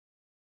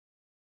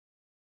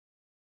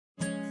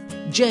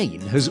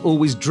Jane has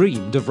always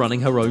dreamed of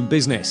running her own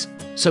business,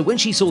 so when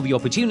she saw the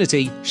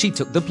opportunity, she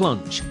took the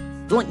plunge.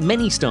 Like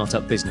many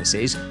startup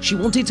businesses, she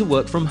wanted to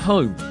work from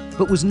home,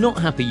 but was not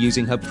happy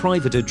using her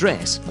private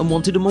address and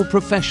wanted a more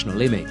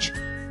professional image.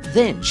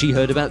 Then she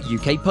heard about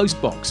UK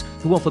Postbox,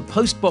 who offer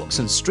postbox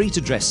and street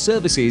address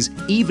services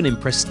even in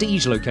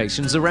prestige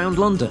locations around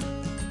London.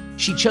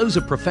 She chose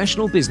a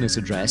professional business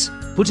address,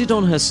 put it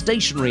on her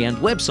stationery and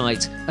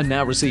website, and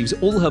now receives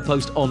all her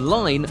post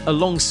online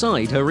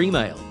alongside her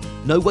email.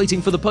 No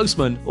waiting for the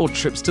postman or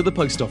trips to the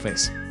post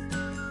office.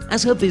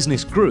 As her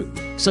business grew,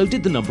 so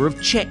did the number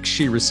of checks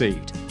she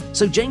received.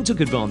 So Jane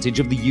took advantage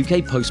of the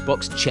UK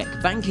Postbox check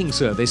banking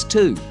service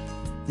too.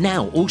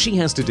 Now all she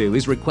has to do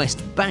is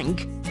request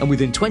bank, and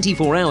within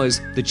 24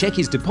 hours, the check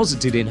is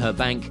deposited in her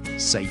bank,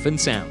 safe and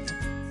sound.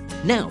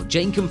 Now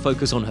Jane can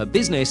focus on her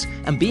business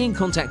and be in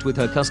contact with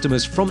her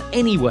customers from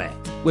anywhere,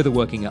 whether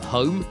working at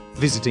home,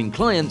 visiting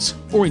clients,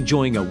 or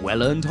enjoying a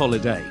well-earned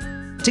holiday.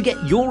 To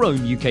get your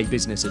own UK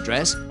business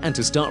address and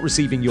to start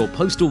receiving your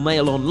postal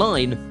mail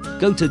online,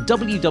 go to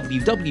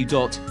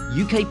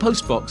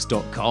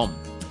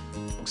www.ukpostbox.com.